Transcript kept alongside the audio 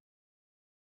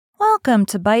Welcome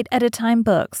to Bite at a Time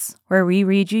Books, where we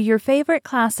read you your favorite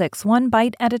classics one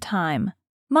bite at a time.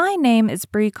 My name is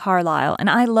Bree Carlisle, and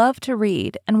I love to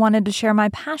read and wanted to share my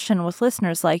passion with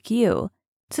listeners like you.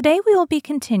 Today we will be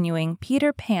continuing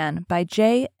Peter Pan by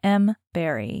J. M.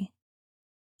 Barrie.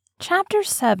 Chapter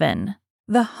 7.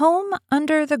 The Home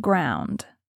Under the Ground.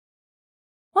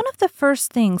 One of the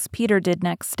first things Peter did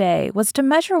next day was to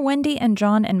measure Wendy and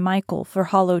John and Michael for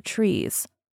hollow trees.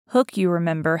 Hook, you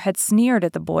remember, had sneered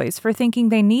at the boys for thinking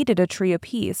they needed a tree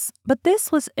apiece, but this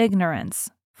was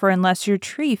ignorance, for unless your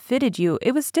tree fitted you,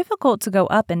 it was difficult to go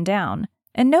up and down,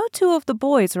 and no two of the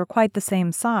boys were quite the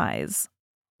same size.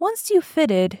 Once you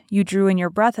fitted, you drew in your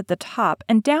breath at the top,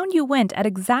 and down you went at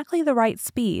exactly the right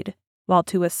speed, while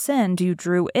to ascend you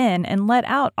drew in and let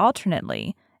out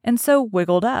alternately, and so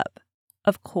wiggled up.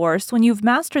 Of course, when you've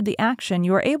mastered the action,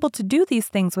 you are able to do these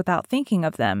things without thinking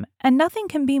of them, and nothing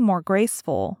can be more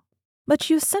graceful.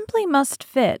 But you simply must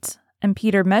fit, and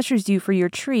Peter measures you for your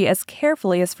tree as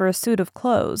carefully as for a suit of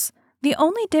clothes, the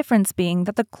only difference being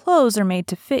that the clothes are made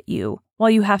to fit you, while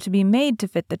you have to be made to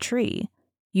fit the tree.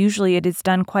 Usually it is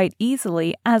done quite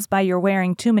easily, as by your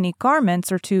wearing too many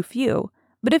garments or too few,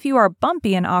 but if you are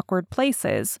bumpy in awkward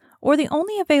places, or the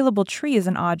only available tree is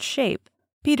an odd shape,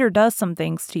 Peter does some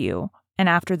things to you, and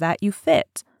after that you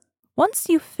fit. Once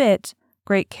you fit,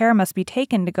 great care must be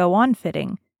taken to go on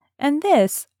fitting, and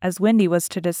this, as Wendy was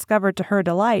to discover to her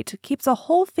delight, keeps a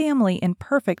whole family in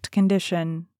perfect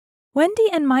condition. Wendy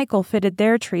and Michael fitted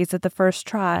their trees at the first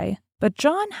try, but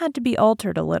John had to be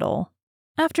altered a little.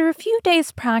 After a few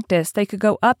days' practice, they could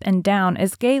go up and down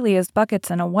as gaily as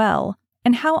buckets in a well,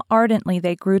 and how ardently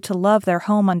they grew to love their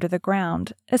home under the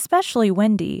ground, especially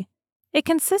Wendy. It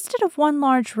consisted of one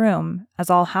large room,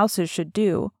 as all houses should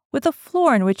do, with a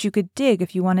floor in which you could dig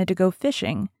if you wanted to go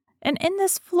fishing, and in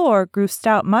this floor grew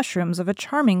stout mushrooms of a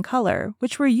charming color,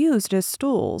 which were used as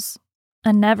stools.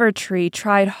 A never tree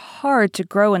tried hard to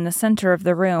grow in the center of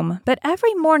the room, but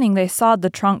every morning they sawed the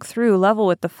trunk through level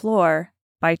with the floor.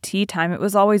 By tea time it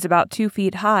was always about 2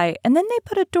 feet high, and then they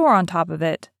put a door on top of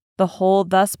it, the whole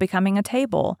thus becoming a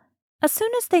table. As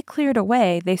soon as they cleared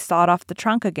away, they sawed off the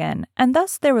trunk again, and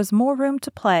thus there was more room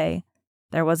to play.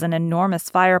 There was an enormous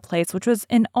fireplace which was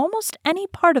in almost any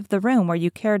part of the room where you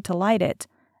cared to light it,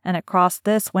 and across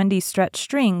this Wendy stretched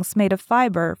strings made of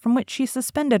fiber from which she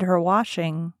suspended her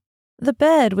washing. The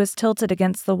bed was tilted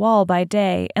against the wall by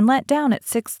day and let down at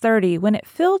 6:30 when it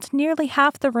filled nearly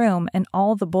half the room and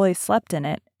all the boys slept in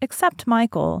it, except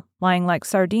Michael, lying like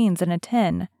sardines in a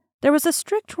tin. There was a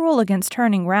strict rule against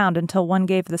turning round until one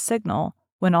gave the signal,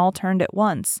 when all turned at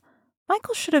once.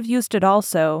 Michael should have used it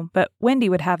also, but Wendy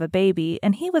would have a baby,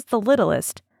 and he was the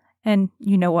littlest, and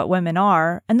you know what women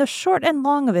are, and the short and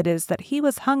long of it is that he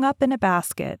was hung up in a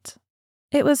basket.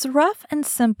 It was rough and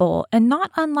simple, and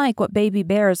not unlike what baby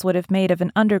bears would have made of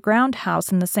an underground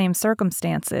house in the same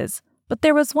circumstances, but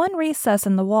there was one recess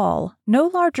in the wall, no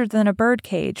larger than a bird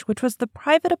cage, which was the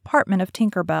private apartment of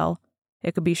Tinker Bell.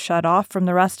 It could be shut off from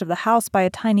the rest of the house by a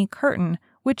tiny curtain,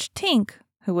 which Tink,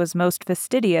 who was most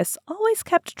fastidious, always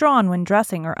kept drawn when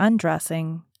dressing or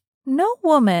undressing. No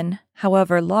woman,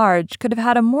 however large, could have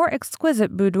had a more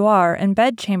exquisite boudoir and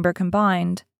bedchamber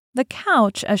combined. The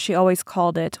couch, as she always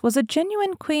called it, was a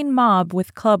genuine queen mob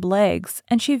with club legs,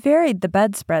 and she varied the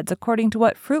bedspreads according to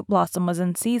what fruit blossom was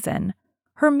in season.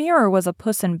 Her mirror was a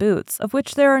Puss in Boots, of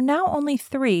which there are now only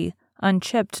 3,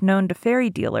 unchipped, known to fairy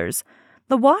dealers.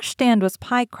 The washstand was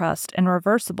pie crust and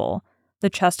reversible, the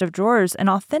chest of drawers an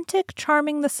authentic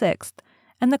Charming the Sixth,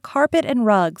 and the carpet and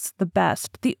rugs the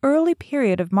best, the early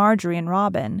period of Marjorie and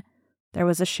Robin. There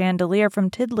was a chandelier from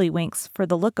Tiddlywinks for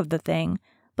the look of the thing,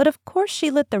 but of course she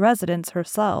lit the residence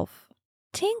herself.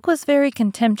 Tink was very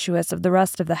contemptuous of the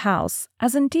rest of the house,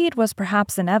 as indeed was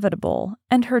perhaps inevitable,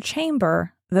 and her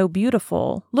chamber, though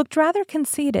beautiful, looked rather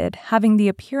conceited, having the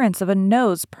appearance of a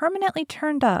nose permanently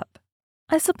turned up.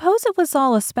 I suppose it was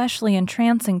all especially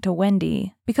entrancing to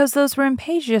Wendy, because those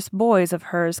rampagious boys of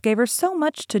hers gave her so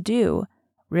much to do.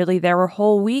 Really, there were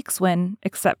whole weeks when,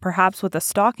 except perhaps with a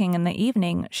stocking in the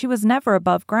evening, she was never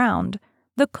above ground.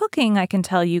 The cooking, I can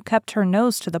tell you, kept her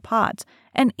nose to the pot,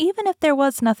 and even if there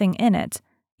was nothing in it,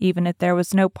 even if there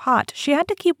was no pot, she had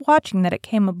to keep watching that it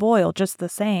came a-boil just the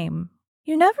same.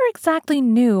 You never exactly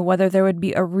knew whether there would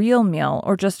be a real meal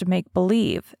or just a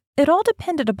make-believe. It all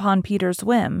depended upon Peter's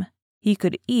whim. He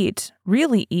could eat,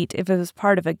 really eat if it was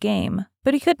part of a game,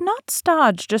 but he could not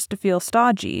stodge just to feel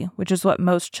stodgy, which is what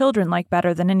most children like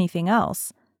better than anything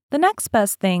else. The next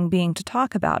best thing being to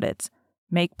talk about it.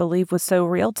 Make-believe was so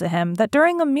real to him that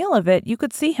during a meal of it you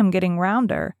could see him getting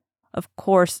rounder. Of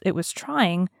course, it was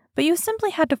trying, but you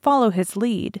simply had to follow his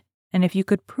lead. and if you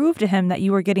could prove to him that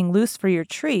you were getting loose for your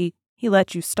tree, he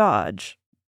let you stodge.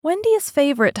 Wendy's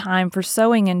favorite time for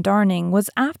sewing and darning was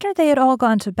after they had all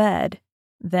gone to bed.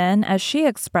 Then, as she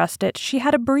expressed it, she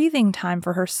had a breathing time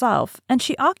for herself, and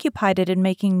she occupied it in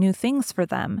making new things for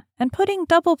them, and putting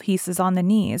double pieces on the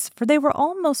knees, for they were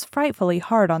almost frightfully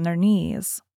hard on their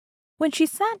knees. When she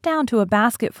sat down to a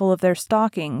basket full of their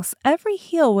stockings, every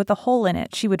heel with a hole in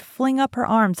it, she would fling up her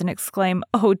arms and exclaim,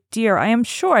 "Oh dear, I am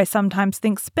sure I sometimes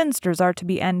think spinsters are to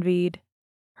be envied."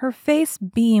 Her face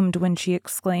beamed when she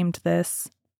exclaimed this.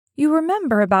 You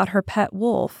remember about her pet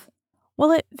wolf.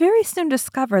 Well, it very soon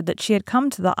discovered that she had come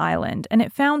to the island, and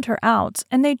it found her out,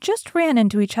 and they just ran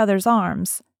into each other's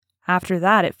arms. After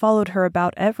that, it followed her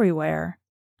about everywhere.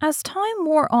 As time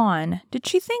wore on, did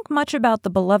she think much about the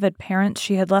beloved parents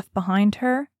she had left behind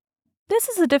her? This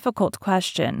is a difficult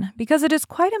question, because it is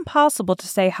quite impossible to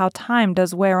say how time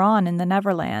does wear on in the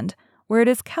Neverland, where it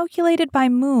is calculated by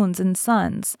moons and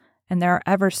suns, and there are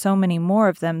ever so many more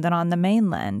of them than on the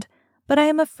mainland. But I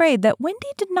am afraid that Wendy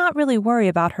did not really worry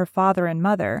about her father and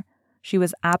mother. She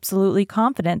was absolutely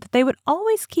confident that they would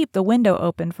always keep the window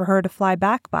open for her to fly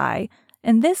back by,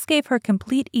 and this gave her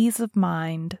complete ease of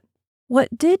mind.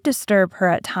 What did disturb her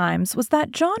at times was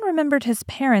that John remembered his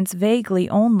parents vaguely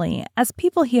only, as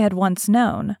people he had once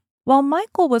known, while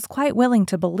Michael was quite willing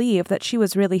to believe that she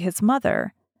was really his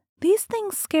mother. These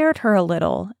things scared her a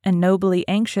little, and nobly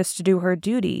anxious to do her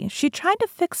duty, she tried to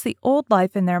fix the old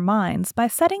life in their minds by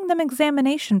setting them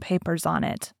examination papers on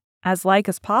it, as like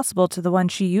as possible to the one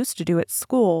she used to do at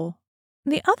school.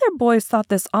 The other boys thought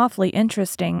this awfully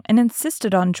interesting and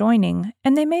insisted on joining,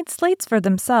 and they made slates for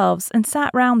themselves and sat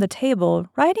round the table,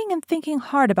 writing and thinking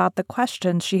hard about the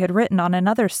questions she had written on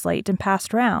another slate and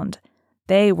passed round.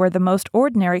 They were the most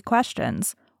ordinary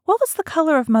questions. What was the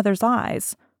color of Mother's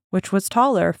eyes? Which was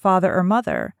taller, father or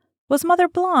mother? Was Mother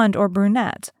blonde or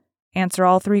brunette? Answer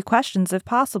all 3 questions if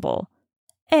possible.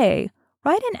 A.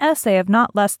 Write an essay of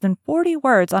not less than 40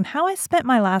 words on how I spent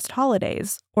my last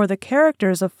holidays, or the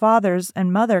characters of fathers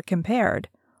and mother compared.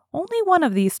 Only one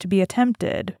of these to be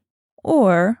attempted.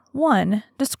 Or 1.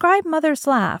 Describe Mother's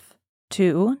laugh.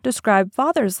 2. Describe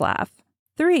Father's laugh.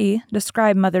 3.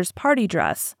 Describe Mother's party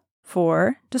dress.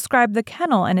 4. Describe the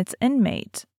kennel and its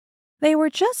inmate. They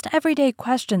were just everyday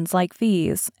questions like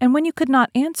these, and when you could not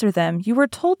answer them, you were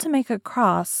told to make a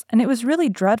cross, and it was really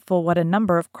dreadful what a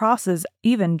number of crosses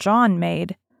even John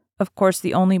made. Of course,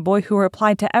 the only boy who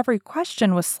replied to every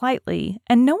question was Slightly,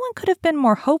 and no one could have been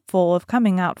more hopeful of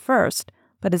coming out first,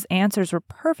 but his answers were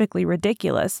perfectly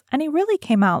ridiculous, and he really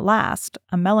came out last,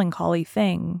 a melancholy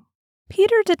thing.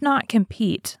 Peter did not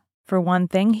compete. For one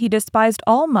thing, he despised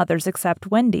all mothers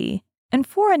except Wendy. And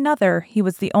for another, he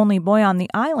was the only boy on the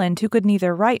island who could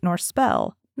neither write nor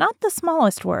spell, not the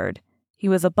smallest word. He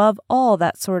was above all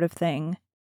that sort of thing.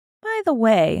 By the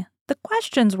way, the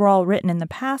questions were all written in the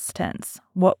past tense.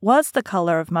 What was the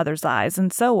color of Mother's eyes,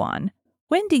 and so on.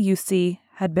 Wendy, you see,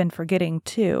 had been forgetting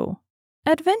too.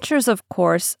 Adventures, of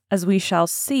course, as we shall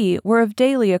see, were of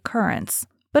daily occurrence.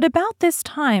 But about this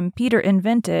time, Peter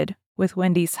invented, with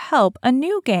Wendy's help, a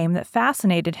new game that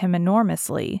fascinated him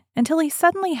enormously, until he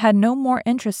suddenly had no more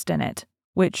interest in it,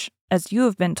 which, as you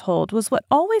have been told, was what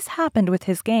always happened with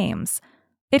his games.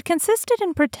 It consisted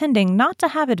in pretending not to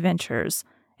have adventures,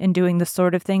 in doing the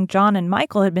sort of thing John and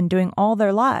Michael had been doing all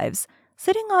their lives,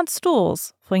 sitting on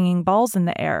stools, flinging balls in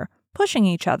the air, pushing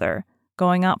each other,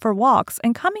 going out for walks,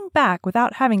 and coming back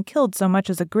without having killed so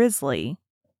much as a grizzly.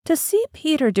 To see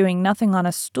Peter doing nothing on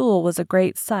a stool was a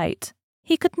great sight.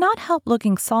 He could not help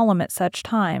looking solemn at such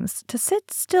times. To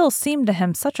sit still seemed to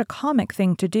him such a comic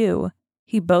thing to do.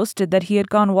 He boasted that he had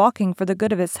gone walking for the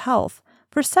good of his health.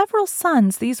 For several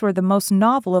suns these were the most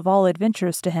novel of all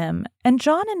adventures to him, and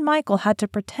John and Michael had to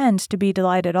pretend to be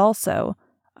delighted also.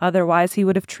 Otherwise he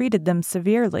would have treated them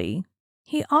severely.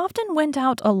 He often went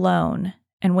out alone,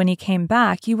 and when he came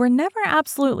back you were never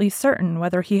absolutely certain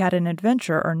whether he had an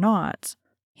adventure or not.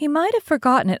 He might have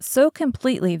forgotten it so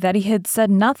completely that he had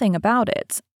said nothing about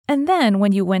it, and then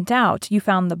when you went out, you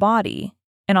found the body.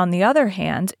 And on the other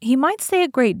hand, he might say a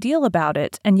great deal about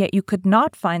it, and yet you could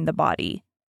not find the body.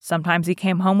 Sometimes he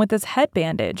came home with his head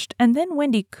bandaged, and then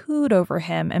Wendy cooed over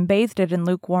him and bathed it in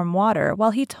lukewarm water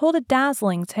while he told a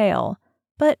dazzling tale.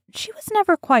 But she was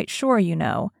never quite sure, you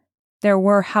know. There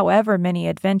were, however, many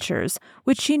adventures,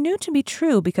 which she knew to be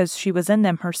true because she was in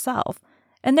them herself,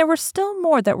 and there were still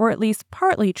more that were at least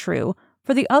partly true,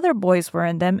 for the other boys were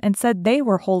in them and said they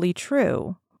were wholly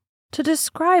true. To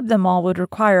describe them all would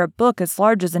require a book as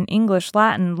large as an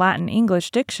English-Latin, Latin-English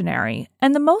dictionary,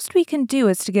 and the most we can do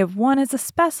is to give one as a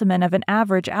specimen of an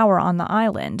average hour on the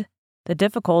island. The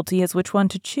difficulty is which one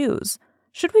to choose.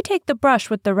 Should we take the brush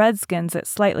with the Redskins at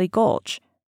Slightly Gulch?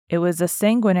 It was a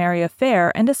sanguinary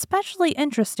affair and especially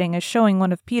interesting as showing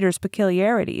one of Peter's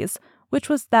peculiarities, which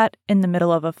was that in the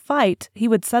middle of a fight, he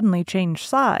would suddenly change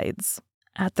sides.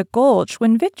 At the Gulch,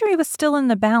 when victory was still in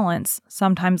the balance,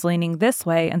 sometimes leaning this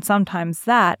way and sometimes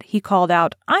that, he called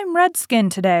out, "I'm Redskin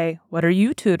today. What are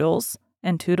you, Toodles?"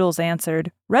 And Toodles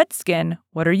answered, "Redskin.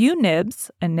 What are you,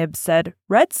 Nibs?" And Nibs said,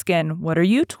 "Redskin. What are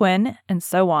you, Twin?" And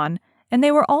so on. And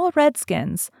they were all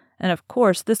Redskins. And of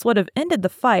course, this would have ended the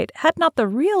fight had not the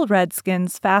real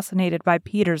Redskins, fascinated by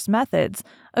Peter's methods,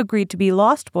 agreed to be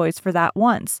Lost Boys for that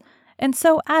once. And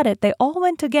so at it they all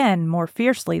went again, more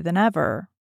fiercely than ever.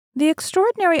 The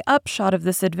extraordinary upshot of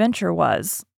this adventure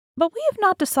was, but we have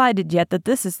not decided yet that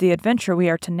this is the adventure we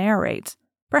are to narrate.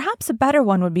 Perhaps a better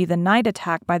one would be the night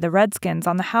attack by the Redskins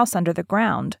on the house under the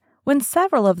ground, when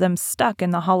several of them stuck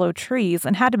in the hollow trees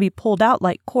and had to be pulled out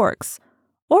like corks.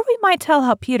 Or we might tell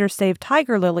how Peter saved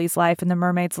Tiger Lily's life in the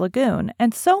Mermaid's Lagoon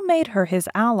and so made her his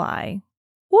ally.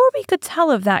 Or we could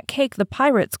tell of that cake the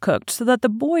pirates cooked so that the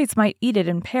boys might eat it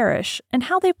and perish, and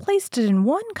how they placed it in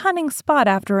one cunning spot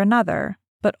after another.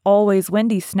 But always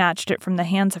Wendy snatched it from the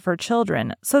hands of her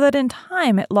children, so that in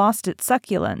time it lost its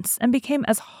succulence and became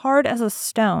as hard as a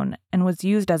stone and was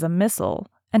used as a missile,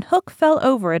 and Hook fell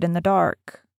over it in the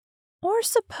dark. Or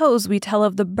suppose we tell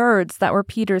of the birds that were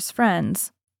Peter's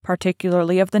friends,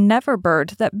 particularly of the Never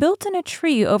bird that built in a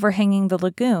tree overhanging the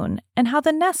lagoon, and how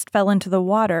the nest fell into the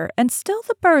water, and still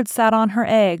the bird sat on her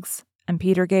eggs, and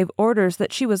Peter gave orders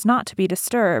that she was not to be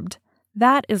disturbed.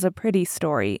 That is a pretty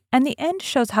story, and the end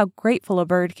shows how grateful a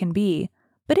bird can be.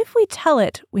 But if we tell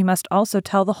it, we must also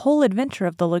tell the whole adventure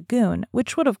of the lagoon,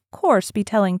 which would of course be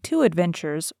telling two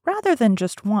adventures rather than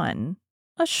just one.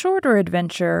 A shorter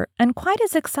adventure, and quite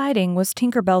as exciting, was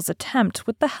Tinker Bell's attempt,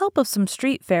 with the help of some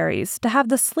street fairies, to have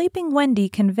the sleeping Wendy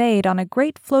conveyed on a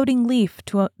great floating leaf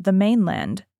to the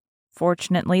mainland.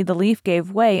 Fortunately, the leaf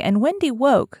gave way, and Wendy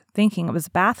woke, thinking it was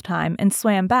bath time, and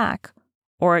swam back.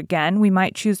 Or again, we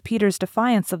might choose Peter's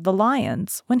defiance of the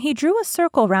lions, when he drew a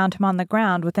circle round him on the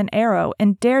ground with an arrow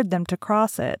and dared them to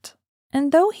cross it.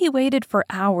 And though he waited for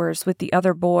hours with the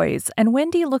other boys, and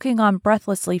Wendy looking on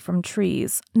breathlessly from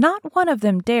trees, not one of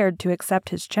them dared to accept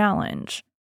his challenge.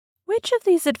 Which of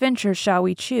these adventures shall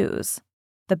we choose?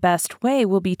 The best way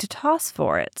will be to toss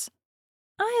for it.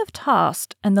 I have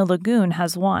tossed, and the lagoon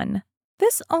has won.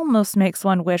 This almost makes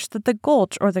one wish that the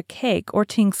Gulch or the cake or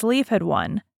Tink's leaf had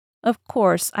won. Of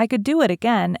course, I could do it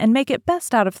again and make it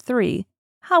best out of 3.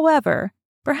 However,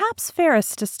 perhaps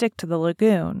fairest to stick to the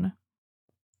lagoon.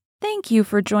 Thank you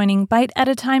for joining Bite at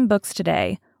a Time Books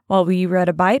today, while we read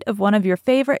a bite of one of your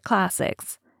favorite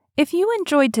classics. If you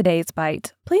enjoyed today's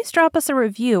bite, please drop us a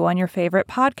review on your favorite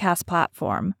podcast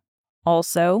platform.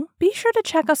 Also, be sure to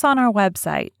check us on our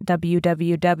website,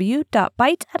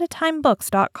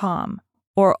 www.biteatatimebooks.com,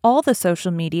 or all the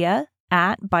social media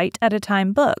at Bite at a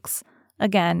Time Books.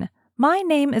 Again, my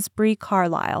name is Bree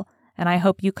Carlisle, and I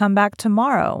hope you come back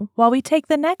tomorrow while we take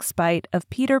the next bite of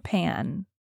Peter Pan.